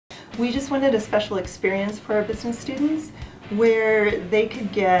We just wanted a special experience for our business students where they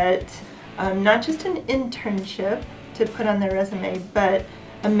could get not just an internship to put on their resume, but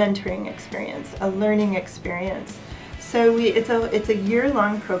a mentoring experience, a learning experience. So it's a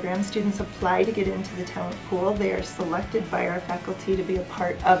year-long program. Students apply to get into the talent pool. They are selected by our faculty to be a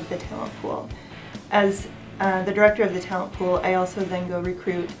part of the talent pool. As the director of the talent pool, I also then go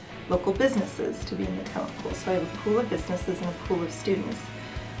recruit local businesses to be in the talent pool. So I have a pool of businesses and a pool of students.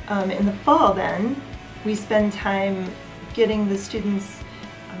 In the fall then, we spend time getting the students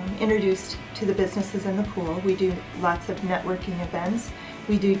introduced to the businesses in the pool. We do lots of networking events.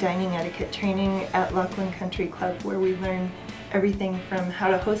 We do dining etiquette training at Laughlin Country Club, where we learn everything from how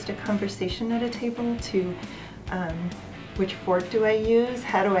to host a conversation at a table to which fork do I use,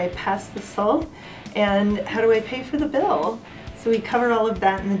 how do I pass the salt, and how do I pay for the bill. So we cover all of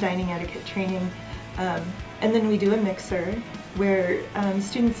that in the dining etiquette training. And then we do a mixer where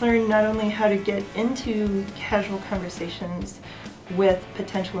students learn not only how to get into casual conversations with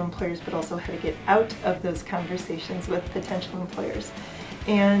potential employers, but also how to get out of those conversations with potential employers.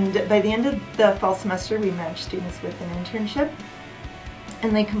 And by the end of the fall semester, we match students with an internship,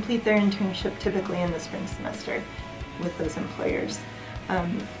 and they complete their internship typically in the spring semester with those employers.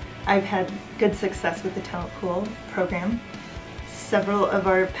 I've had good success with the talent pool program. Several of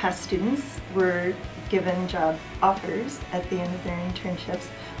our past students were given job offers at the end of their internships.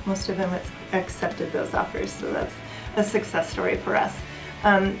 Most of them accepted those offers, so that's a success story for us.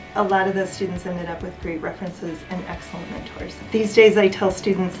 A lot of those students ended up with great references and excellent mentors. These days I tell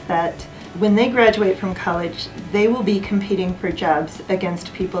students that when they graduate from college, they will be competing for jobs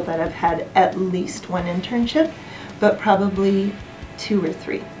against people that have had at least one internship, but probably 2 or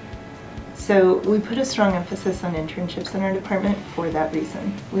 3. So we put a strong emphasis on internships in our department for that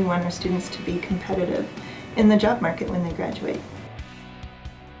reason. We want our students to be competitive in the job market when they graduate.